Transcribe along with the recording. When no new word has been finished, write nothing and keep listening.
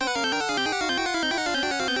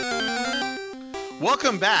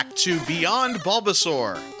Welcome back to Beyond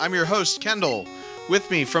Bulbasaur. I'm your host, Kendall.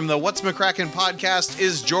 With me from the What's McCracken podcast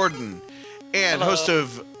is Jordan. And hello. Host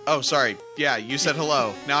of... Oh, sorry. Yeah, you said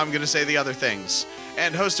hello. Now I'm going to say the other things.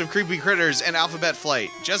 And host of Creepy Critters and Alphabet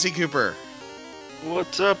Flight, Jesse Cooper.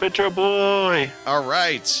 What's up, it's your boy? All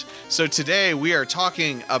right. So today we are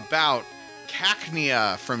talking about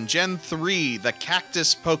Cacnea from Gen 3, the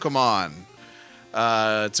cactus Pokemon.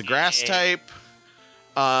 It's a grass type.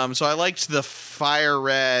 So I liked the Fire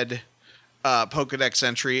Red Pokedex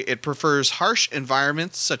entry. It prefers harsh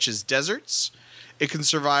environments such as deserts. It can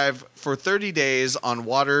survive for 30 days on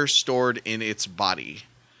water stored in its body.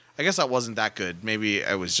 I guess that wasn't that good. Maybe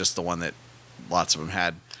it was just the one that lots of them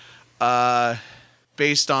had.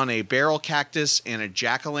 Based on a barrel cactus and a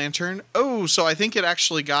jack-o'-lantern. Oh, so I think it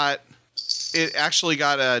actually got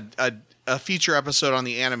a feature episode on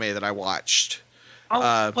the anime that I watched.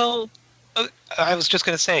 I was just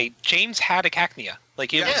going to say, James had a Cacnea.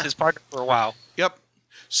 Like, it was his partner for a while. Yep.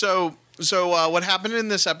 So what happened in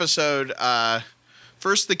this episode,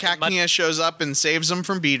 first the Cacnea shows up and saves him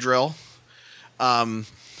from Beedrill. And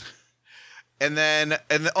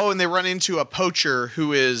they run into a poacher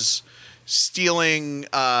who is stealing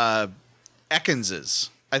Ekinses.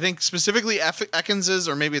 I think specifically Ekinses,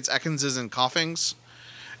 or maybe it's Ekinses and Coughings.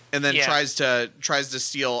 And then tries to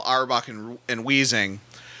steal Arbok and Weezing.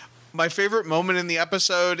 My favorite moment in the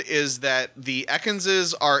episode is that the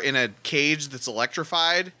Ekinses are in a cage that's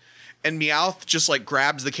electrified, and Meowth just like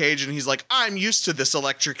grabs the cage and he's like, "I'm used to this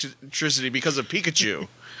electricity because of Pikachu."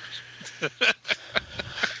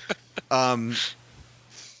 And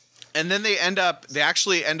then they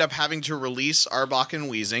actually end up having to release Arbok and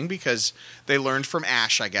Weezing because they learned from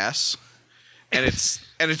Ash, I guess. And it's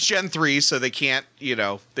Gen 3, so they can't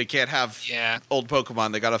have old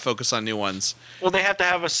Pokemon. They got to focus on new ones. Well, they have to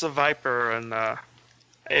have a Seviper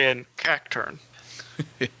and Cacturn.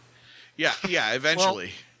 Yeah,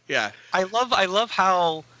 eventually. Well, I love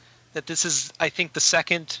how that this is, I think, the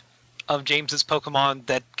second of James's Pokemon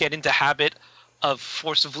that get into habit of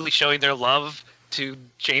forcibly showing their love to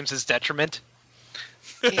James's detriment.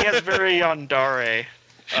 He has very Yandere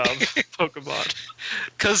Pokemon.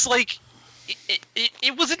 Because, like,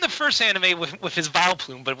 it was in the first anime with his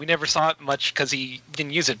Vileplume, but we never saw it much because he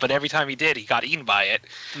didn't use it. But every time he did, he got eaten by it.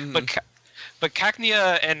 Mm-hmm. But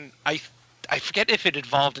Cacnea, and I forget if it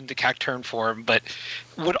evolved into Cacturn form, but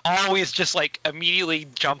would always just like immediately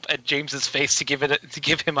jump at James's face to give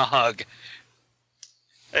him a hug.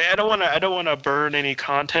 I don't want to burn any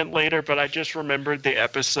content later, but I just remembered the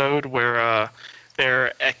episode where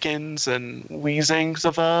their Ekans and Weezings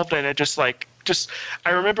evolved, and I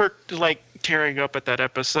remember like tearing up at that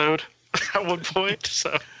episode at one point.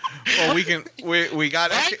 So, well, we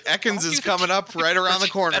got Ekans is coming up right around the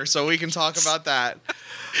corner, so we can talk about that.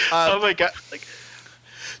 Oh my god!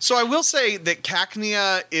 So I will say that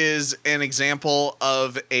Cacnea is an example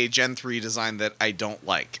of a Gen 3 design that I don't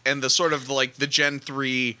like, and the sort of like the Gen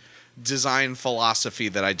 3 design philosophy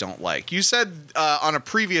that I don't like. You said on a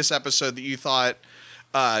previous episode that you thought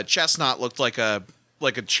Chestnut looked like a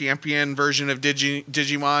champion version of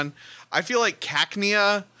Digimon. I feel like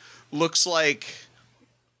Cacnea looks like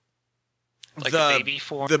the baby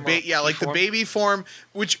form. The baby form,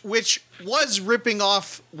 which was ripping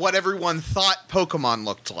off what everyone thought Pokemon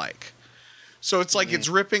looked like. So it's like it's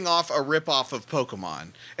ripping off a ripoff of Pokemon.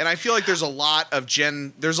 And I feel like there's a lot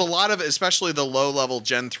of especially the low level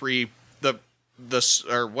Gen 3, the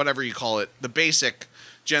or whatever you call it, the basic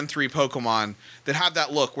Gen 3 Pokemon that have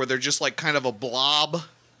that look where they're just like kind of a blob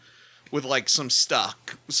with like some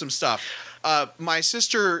stuff. My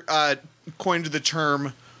sister coined the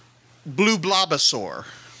term Blue Blobasaur,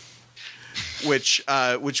 which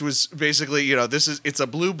was basically, it's a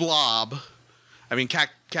blue blob. I mean,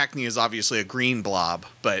 Cacnea is obviously a green blob,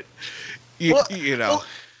 but Well,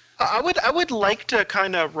 I would like to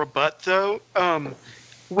kind of rebut though,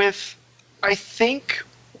 I think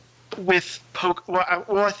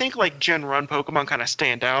like Gen Run Pokemon kind of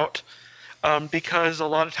stand out, because a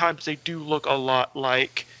lot of times they do look a lot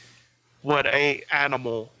like what a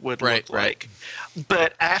animal would look like.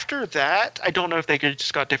 But after that, I don't know if they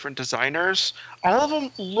just got different designers. All of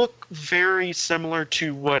them look very similar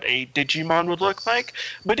to what a Digimon would look like.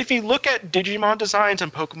 But if you look at Digimon designs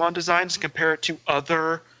and Pokemon designs and compare it to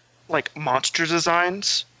other like monster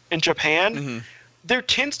designs in Japan, there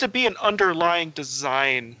tends to be an underlying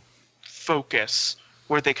design focus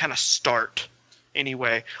where they kind of start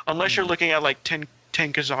anyway. Unless you're looking at like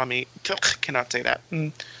Tenkazami, cannot say that.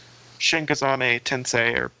 Shinkazami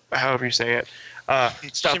Tensei, or however you say it.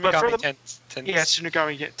 Stuff. Shinigami Tensei. Yeah,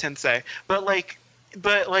 Shinigami Tensei.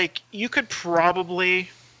 But you could probably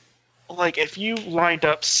like if you lined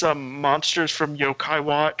up some monsters from Yokai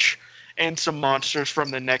Watch and some monsters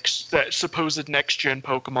from that supposed next gen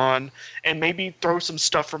Pokemon, and maybe throw some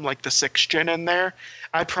stuff from like the 6th gen in there,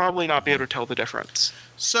 I'd probably not be able to tell the difference.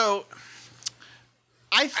 So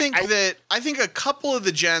I think a couple of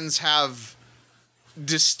the gens have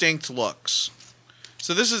distinct looks.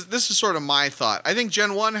 So this is sort of my thought. I think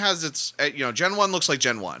Gen 1 has its, Gen 1 looks like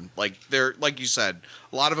Gen 1. Like they're, like you said,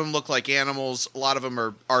 a lot of them look like animals. A lot of them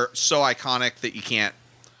are so iconic that you can't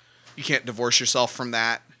divorce yourself from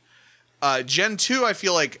that. Gen 2, I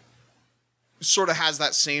feel like, sort of has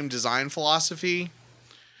that same design philosophy.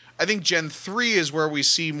 I think Gen 3 is where we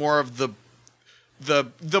see more of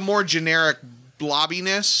the more generic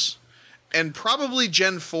blobbiness. And probably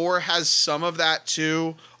Gen 4 has some of that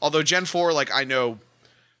too. Although Gen 4, like, I know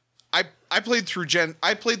I played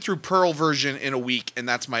through Pearl version in a week, and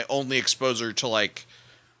that's my only exposure to like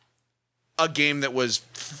a game that was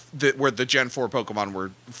where the Gen 4 Pokemon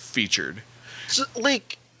were featured. So,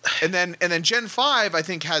 like, and then Gen 5 I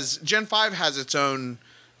think has its own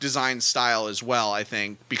design style as well, I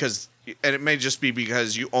think, because, and it may just be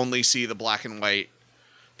because you only see the black and white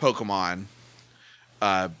Pokemon.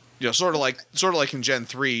 Sort of like in Gen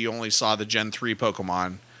 3, you only saw the Gen 3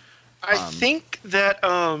 Pokemon. I think that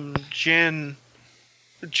Gen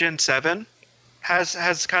 7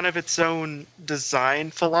 has kind of its own design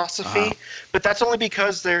philosophy, but that's only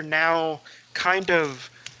because they're now kind of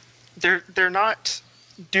they're not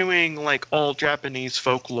doing like all Japanese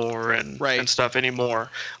folklore and stuff anymore.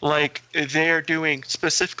 Like they're doing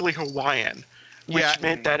specifically Hawaiian, which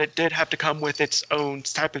meant that it did have to come with its own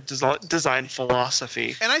type of design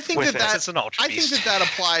philosophy. And I think that's an Ultra Beast. I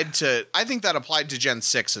think that applied to Gen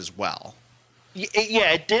 6 as well.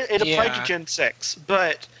 Yeah, it did. It applied to Gen 6,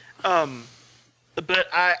 but my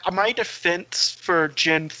defense for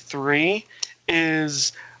Gen 3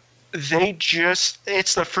 is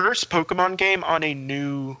it's the first Pokemon game on a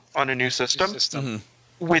new system.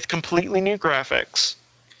 With completely new graphics.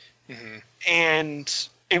 Mm-hmm. And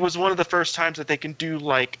it was one of the first times that they can do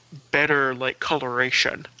like better like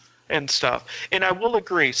coloration and stuff. And I will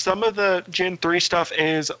agree, some of the Gen 3 stuff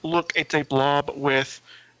it's a blob with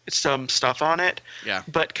some stuff on it. Yeah.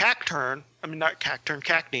 But Cacturne,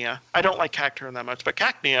 Cacnea. I don't like Cacturne that much, but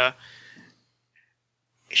Cacnea,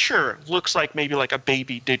 sure, looks like maybe like a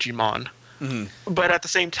baby Digimon. Mm-hmm. But at the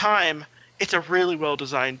same time, it's a really well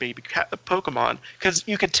designed baby Pokemon because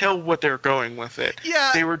you could tell what they're going with it.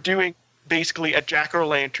 Yeah. They were doing basically a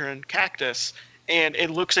jack-o'-lantern cactus, and it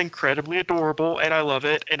looks incredibly adorable, and I love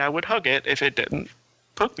it, and I would hug it if it didn't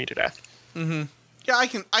poke me to death. Mm-hmm. Yeah, I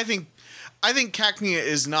think Cacnea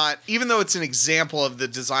is not, even though it's an example of the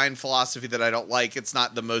design philosophy that I don't like, it's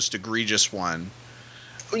not the most egregious one.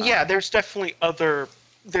 Yeah, there's definitely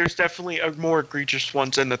more egregious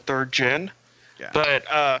ones in the 3rd gen. Yeah. But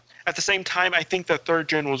at the same time, I think the 3rd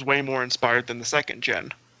gen was way more inspired than the 2nd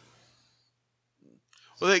gen.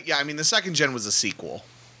 Well, the 2nd gen was a sequel.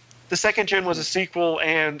 The 2nd gen was a sequel,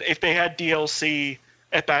 and if they had DLC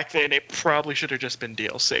back then, it probably should have just been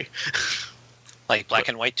DLC. Like Black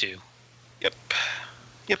and White 2. Yep.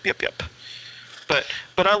 But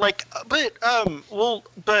I like, but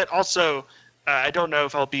also, I don't know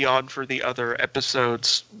if I'll be on for the other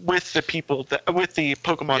episodes with the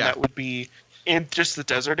Pokemon that would be in just the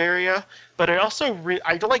desert area. But I also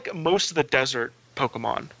I like most of the desert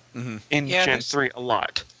Pokemon in Gen 3 a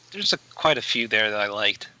lot. There's quite a few there that I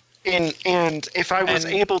liked. And if I was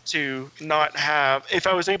able to have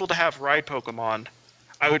ride Pokemon,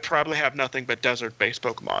 I would probably have nothing but desert-based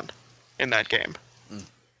Pokemon in that game.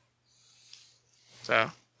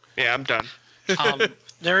 So, yeah, I'm done.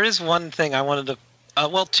 There is one thing I wanted to...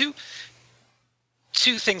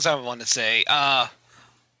 two things I want to say. The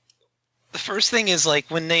first thing is, like,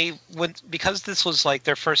 because this was, like,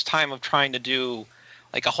 their first time of trying to do,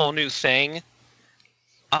 like, a whole new thing,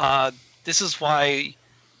 this is why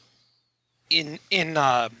in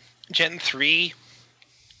Gen 3,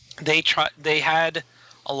 they had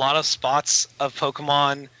a lot of spots of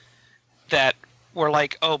Pokemon that were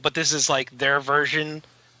like, oh, but this is like their version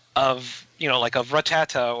of, like of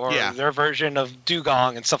Rattata or their version of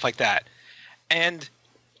Dugong and stuff like that. And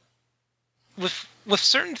with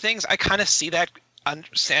certain things, I kind of see that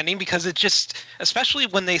understanding because it just, especially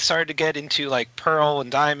when they started to get into like Pearl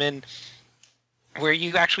and Diamond, where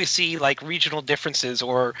you actually see like regional differences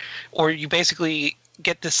or you basically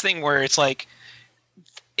get this thing where it's like,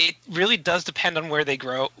 it really does depend on where they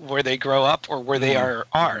grow up or where they are.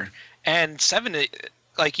 And 7,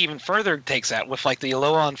 like, even further takes that with, like, the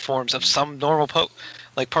Alolan forms of some normal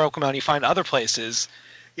Pokemon you find other places,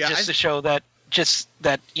 to show that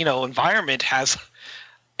environment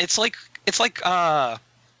it's like it's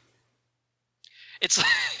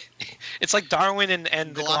it's like Darwin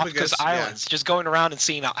and the Galapagos Islands, just going around and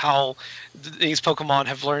seeing how these Pokemon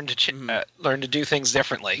have learned to learn to do things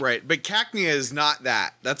differently. Right, but Cacnea is not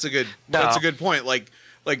that. That's a good point. Like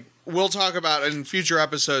we'll talk about in future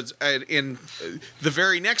episodes. In the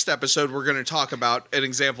very next episode, we're going to talk about an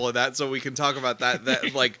example of that, so we can talk about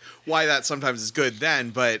that like why that sometimes is good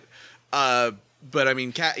then. But I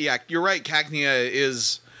mean, you're right. Cacnea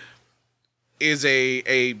is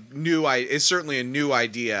a new is certainly a new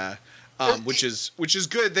idea, which is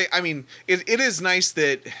good. It is nice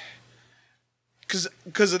that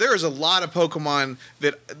because there is a lot of Pokemon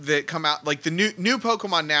that come out, like the new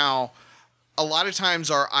Pokemon now. A lot of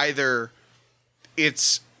times are either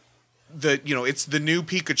it's the new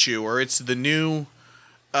Pikachu, or it's the new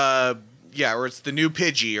or it's the new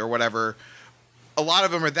Pidgey or whatever. A lot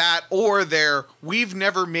of them are that, or we've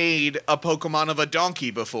never made a Pokemon of a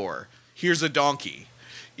donkey before. Here's a donkey,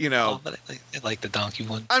 but I like the donkey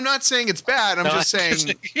one. I'm not saying it's bad. I'm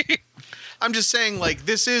just saying like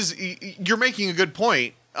this is, you're making a good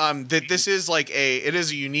point. That this is it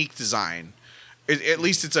is a unique design. At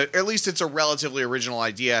least it's a relatively original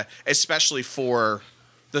idea, especially for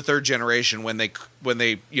the third generation when they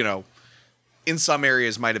in some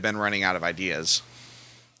areas might have been running out of ideas.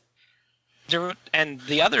 And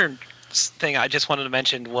the other thing I just wanted to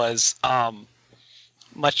mention was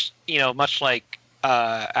much like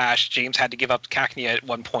Ash, James had to give up Cacnea at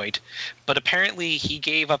one point, but apparently he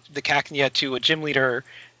gave up the Cacnea to a gym leader,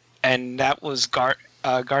 and that was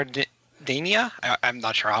Gardenia. I'm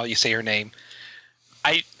not sure how you say her name.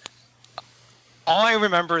 All I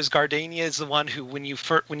remember is Gardenia is the one who, when you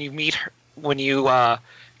meet her,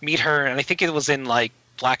 and I think it was in like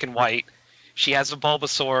Black and White, she has a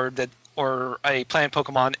Bulbasaur or a plant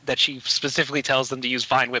Pokemon that she specifically tells them to use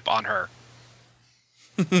Vine Whip on her,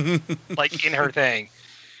 like in her thing,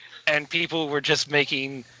 and people were just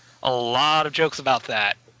making a lot of jokes about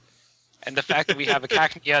that, and the fact that we have a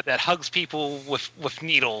Cacnea that hugs people with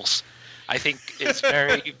needles, I think is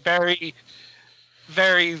very, very,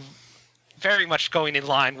 very, very much going in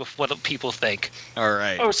line with what people think. All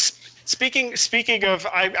right. Oh, speaking of,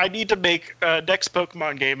 I need to make next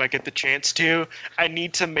Pokemon game I get the chance to. I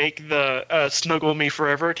need to make the Snuggle Me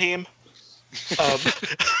Forever team. And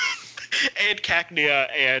Cacnea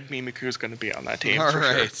and Mimikyu is going to be on that team. All for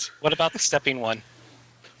right. Sure. What about the stepping one?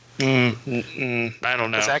 I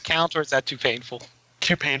don't know. Does that count, or is that too painful?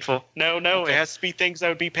 Too painful. No, Okay. It has to be things that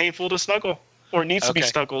would be painful to snuggle. Or needs to be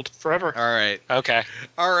snuggled forever. All right. Okay.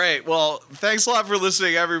 All right. Well, thanks a lot for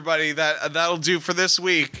listening, everybody. That'll do for this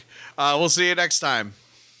week. We'll see you next time.